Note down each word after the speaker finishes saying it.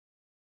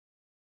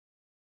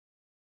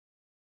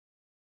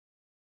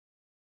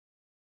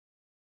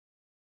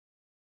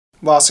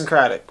Lawson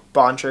Craddock,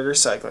 Bontrager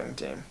cycling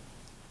team.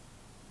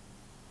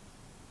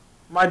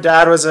 My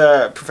dad was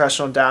a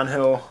professional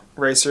downhill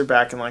racer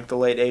back in like the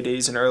late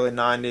 '80s and early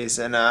 '90s,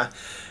 and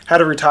had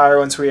to retire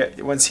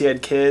once he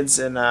had kids,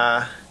 and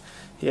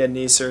he had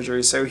knee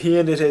surgery. So he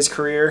ended his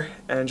career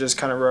and just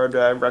kind of rode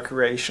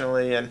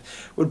recreationally, and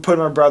would put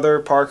my brother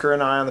Parker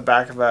and I on the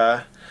back of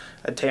a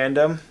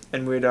tandem,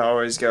 and we'd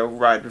always go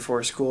ride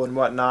before school and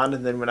whatnot.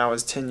 And then when I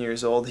was 10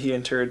 years old, he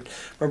entered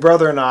my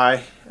brother and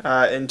I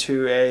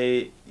into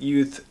a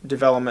youth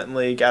development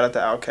league out at the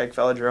Outkick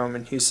Velodrome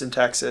in Houston,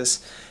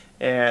 Texas.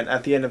 And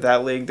at the end of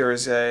that league, there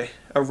was a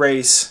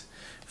race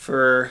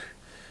for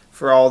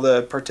all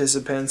the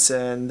participants,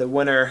 and the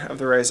winner of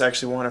the race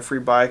actually won a free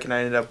bike, and I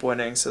ended up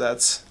winning. So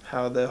that's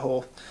how the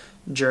whole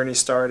journey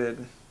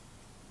started.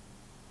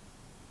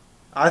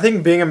 I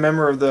think being a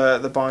member of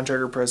the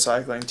Bontrager Pro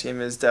Cycling team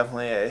is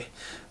definitely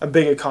a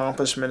big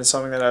accomplishment. It's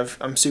something that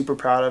I'm super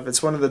proud of.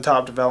 It's one of the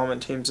top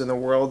development teams in the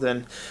world,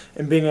 and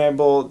being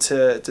able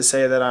to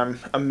say that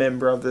I'm a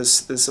member of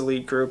this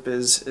elite group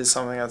is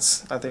something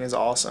that's, I think, is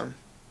awesome.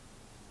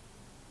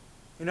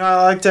 You know,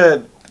 I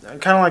kind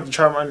of like to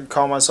try and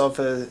call myself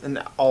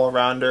an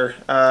all-arounder.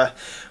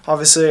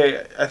 Obviously,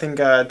 I think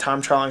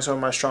time trialing is one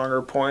of my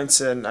stronger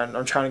points, and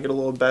I'm trying to get a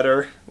little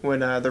better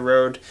when the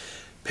road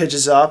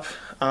pitches up.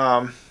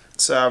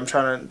 So I'm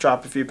trying to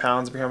drop a few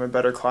pounds, become a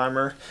better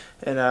climber,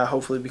 and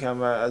hopefully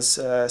become a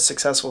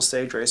successful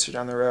stage racer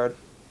down the road.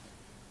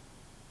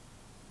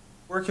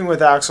 Working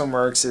with Axel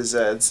Merckx is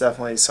it's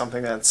definitely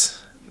something that's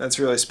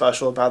really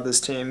special about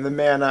this team. The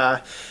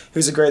man,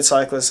 he's a great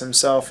cyclist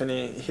himself, and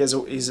he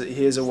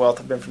is a wealth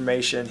of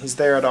information. He's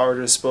there at our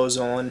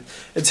disposal, and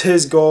it's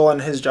his goal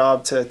and his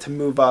job to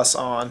move us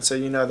on. So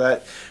you know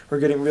that we're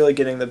really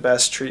getting the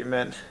best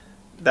treatment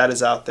that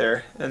is out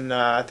there, and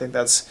I think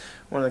that's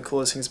one of the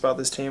coolest things about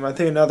this team. I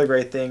think another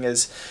great thing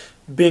is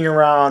being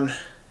around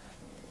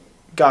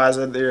guys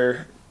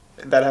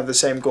that have the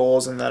same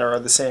goals and that are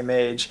the same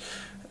age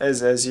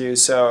as you.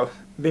 So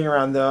being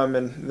around them,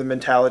 and the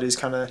mentality is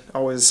kind of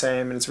always the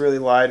same, and it's really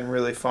light and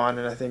really fun,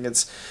 and I think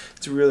it's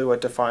really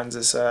what defines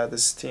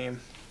this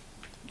team.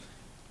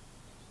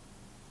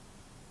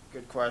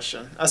 Good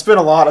question. I spend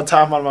a lot of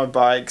time on my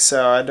bike,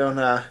 so I don't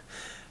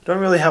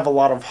really have a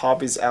lot of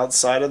hobbies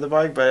outside of the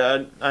bike,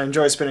 but I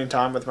enjoy spending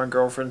time with my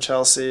girlfriend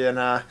Chelsea, and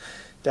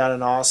down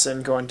in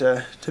Austin, going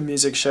to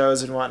music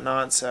shows and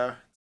whatnot. So